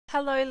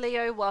Hello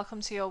Leo,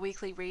 welcome to your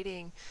weekly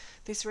reading.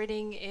 This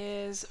reading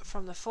is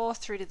from the 4th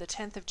through to the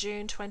 10th of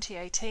June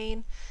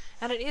 2018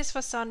 and it is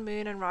for Sun,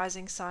 Moon and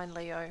Rising sign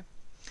Leo.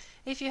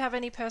 If you have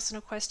any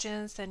personal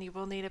questions then you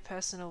will need a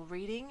personal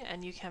reading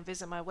and you can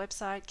visit my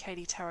website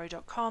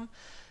katietarot.com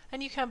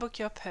and you can book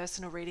your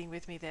personal reading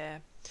with me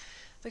there.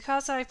 The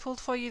cards I pulled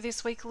for you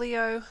this week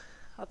Leo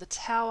are the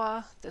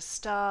Tower, the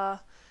Star,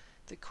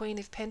 the Queen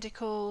of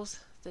Pentacles,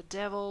 the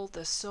Devil,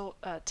 the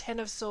Ten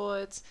of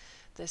Swords,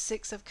 the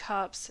Six of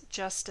Cups,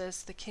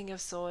 Justice, the King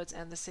of Swords,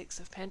 and the Six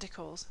of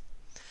Pentacles.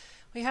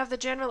 We have the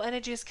general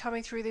energies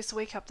coming through this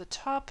week up the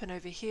top, and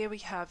over here we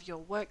have your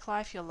work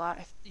life,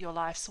 your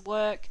life's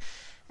work,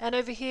 and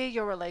over here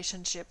your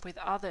relationship with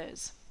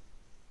others.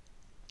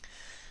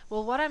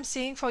 Well, what I'm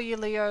seeing for you,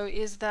 Leo,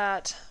 is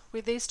that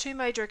with these two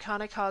major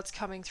arcana cards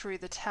coming through,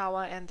 the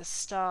Tower and the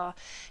Star,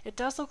 it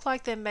does look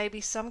like there may be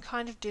some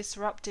kind of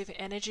disruptive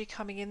energy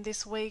coming in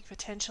this week,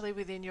 potentially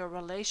within your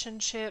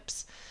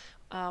relationships,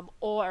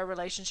 or a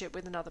relationship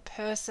with another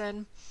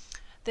person.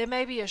 There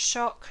may be a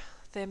shock,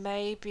 there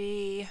may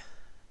be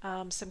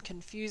some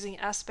confusing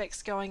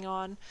aspects going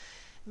on,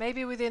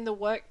 maybe within the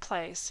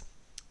workplace.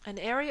 An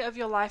area of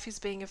your life is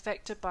being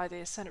affected by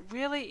this, and it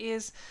really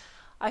is,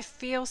 I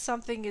feel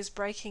something is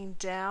breaking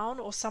down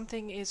or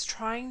something is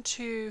trying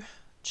to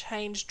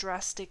change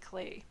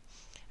drastically.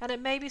 And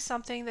it may be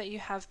something that you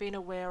have been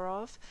aware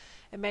of.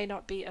 It may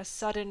not be a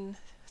sudden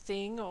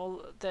thing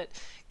or that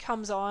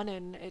comes on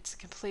and it's a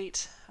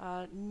complete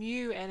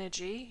new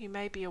energy. You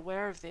may be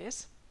aware of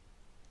this,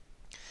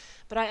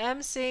 but I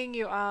am seeing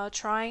you are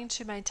trying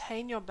to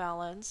maintain your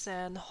balance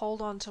and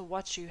hold on to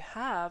what you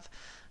have.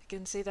 I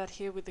can see that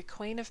here with the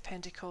Queen of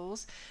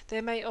Pentacles.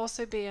 There may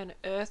also be an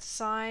earth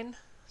sign,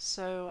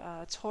 so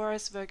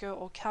Taurus, Virgo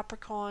or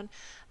Capricorn,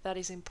 that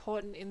is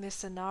important in this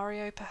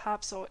scenario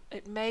perhaps, or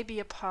it may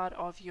be a part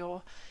of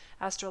your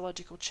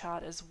astrological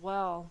chart as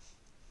well.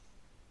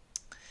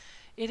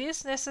 It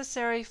is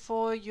necessary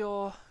for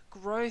your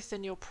growth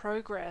and your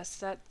progress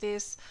that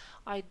this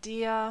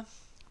idea,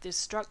 this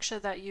structure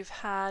that you've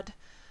had,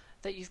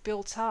 that you've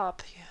built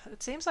up,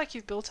 it seems like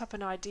you've built up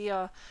an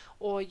idea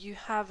or you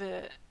have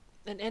an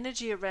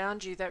energy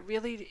around you that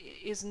really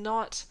is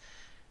not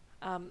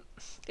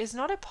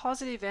a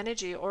positive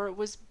energy, or it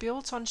was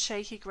built on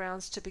shaky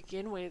grounds to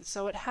begin with.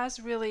 So it has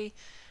really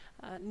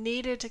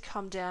needed to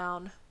come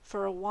down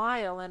for a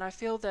while, and I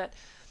feel that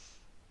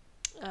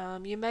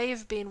you may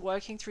have been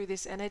working through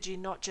this energy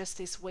not just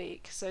this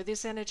week, so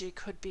this energy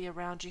could be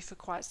around you for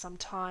quite some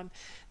time.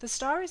 The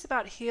Star is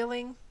about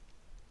healing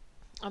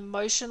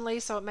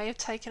emotionally, so it may have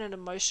taken an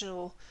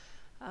emotional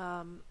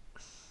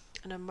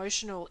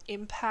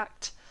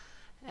impact,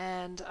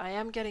 and I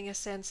am getting a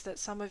sense that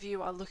some of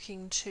you are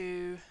looking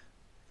to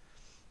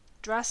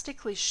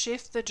drastically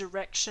shift the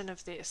direction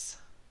of this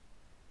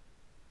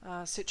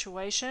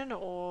situation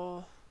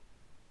or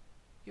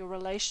your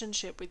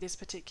relationship with this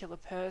particular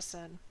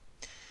person.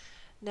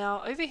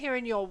 Now over here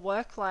in your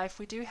work life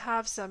we do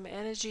have some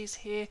energies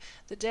here,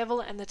 the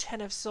Devil and the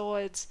Ten of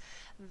Swords,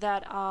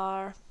 that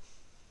are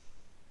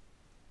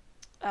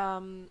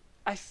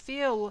I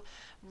feel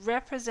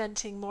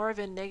representing more of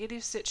a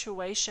negative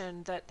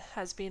situation that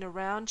has been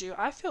around you.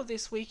 I feel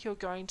this week you're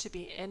going to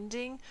be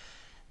ending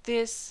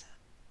this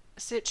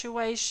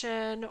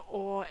situation,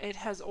 or it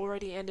has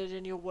already ended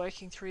and you're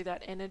working through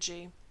that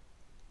energy.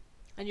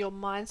 And your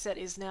mindset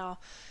is now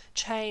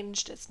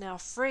changed, it's now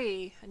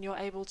free, and you're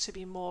able to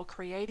be more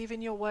creative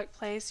in your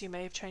workplace. You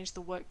may have changed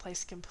the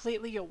workplace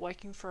completely. You're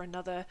working for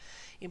another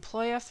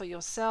employer, for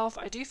yourself.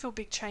 I do feel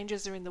big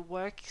changes are in the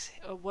work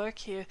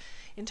here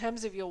in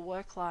terms of your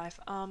work life.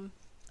 I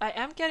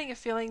am getting a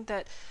feeling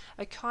that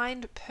a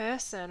kind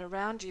person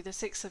around you, the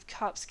Six of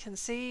Cups, can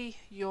see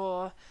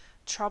your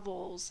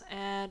troubles,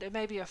 and it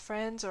may be a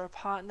friend or a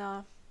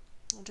partner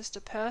or just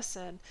a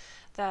person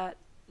that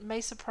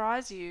may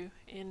surprise you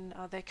in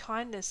their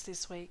kindness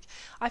this week.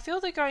 I feel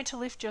they're going to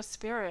lift your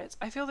spirits.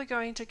 I feel they're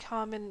going to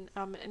come and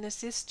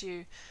assist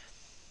you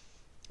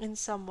in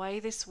some way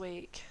this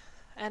week.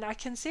 And I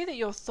can see that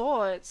your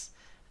thoughts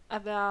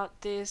about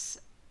this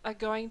are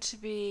going to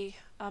be,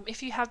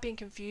 if you have been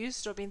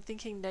confused or been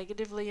thinking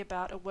negatively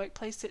about a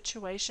workplace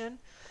situation,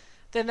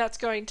 then that's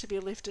going to be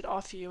lifted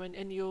off you,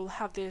 and you'll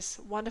have this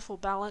wonderful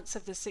balance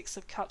of the Six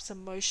of Cups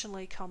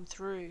emotionally come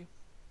through.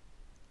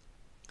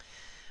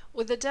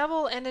 With the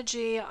Devil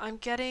energy, I'm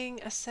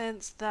getting a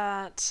sense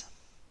that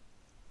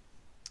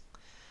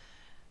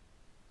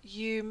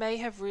you may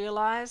have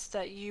realized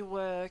that you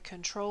were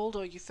controlled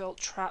or you felt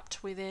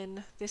trapped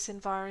within this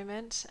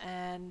environment,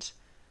 and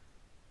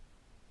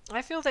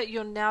I feel that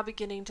you're now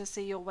beginning to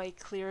see your way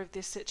clear of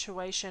this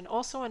situation.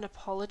 Also, an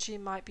apology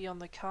might be on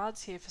the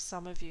cards here for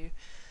some of you,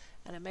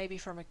 and it may be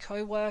from a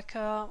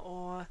co-worker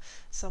or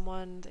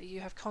someone that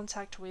you have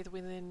contact with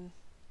within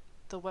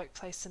the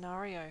workplace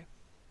scenario.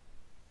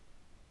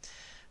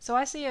 So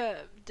I see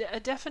a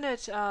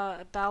definite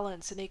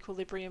balance and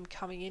equilibrium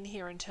coming in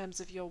here in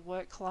terms of your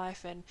work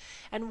life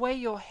and where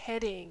you're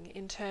heading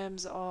in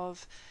terms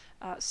of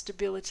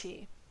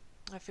stability.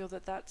 I feel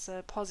that that's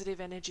a positive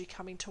energy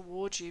coming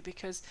towards you,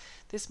 because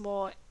this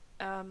more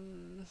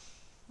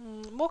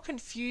more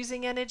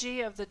confusing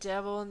energy of the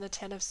devil and the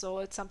Ten of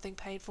Swords. Something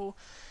painful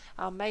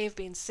may have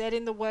been said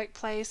in the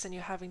workplace and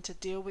you're having to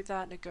deal with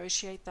that,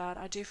 negotiate that.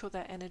 I do feel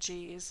that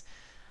energy is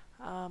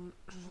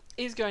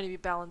going to be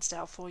balanced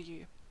out for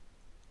you.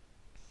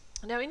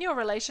 Now, in your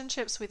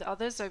relationships with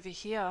others over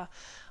here,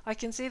 I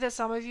can see that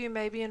some of you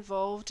may be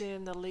involved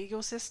in the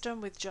legal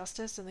system with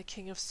Justice and the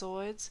King of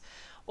Swords,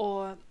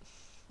 or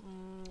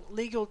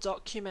legal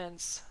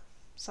documents,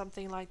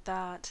 something like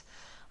that.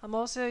 I'm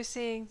also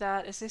seeing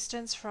that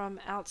assistance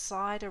from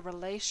outside a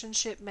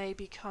relationship may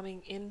be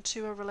coming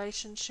into a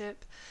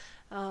relationship,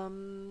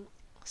 some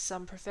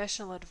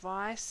professional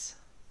advice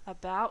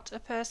about a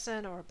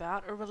person or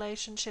about a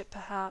relationship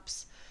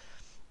perhaps.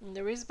 And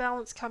there is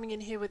balance coming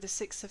in here with the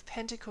Six of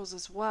Pentacles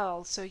as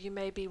well, so you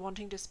may be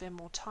wanting to spend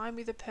more time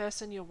with a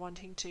person, you're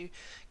wanting to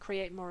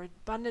create more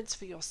abundance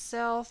for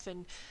yourself,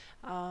 and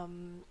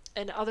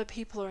other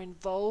people are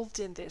involved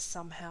in this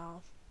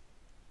somehow.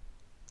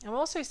 I'm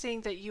also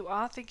seeing that you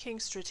are thinking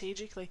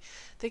strategically.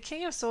 The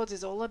King of Swords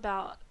is all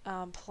about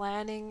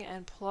planning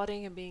and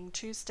plotting and being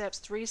 2 steps,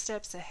 3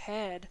 steps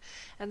ahead,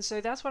 and so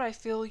that's what I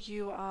feel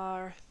you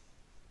are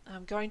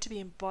going to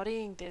be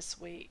embodying this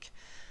week.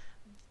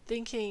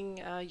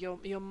 Thinking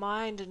your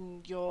mind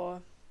and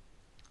your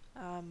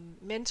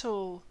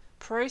mental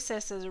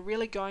processes are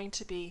really going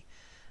to be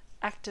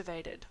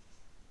activated.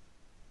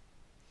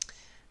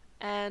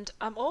 And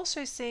I'm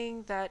also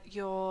seeing that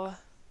your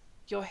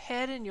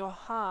head and your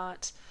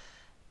heart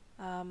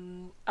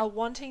are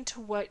wanting to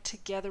work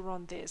together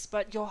on this,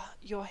 but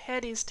your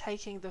head is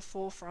taking the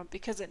forefront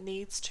because it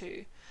needs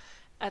to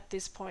at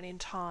this point in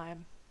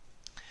time.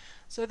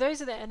 So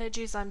those are the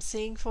energies I'm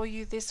seeing for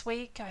you this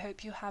week. I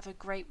hope you have a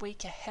great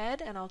week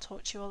ahead, and I'll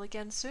talk to you all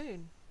again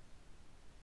soon.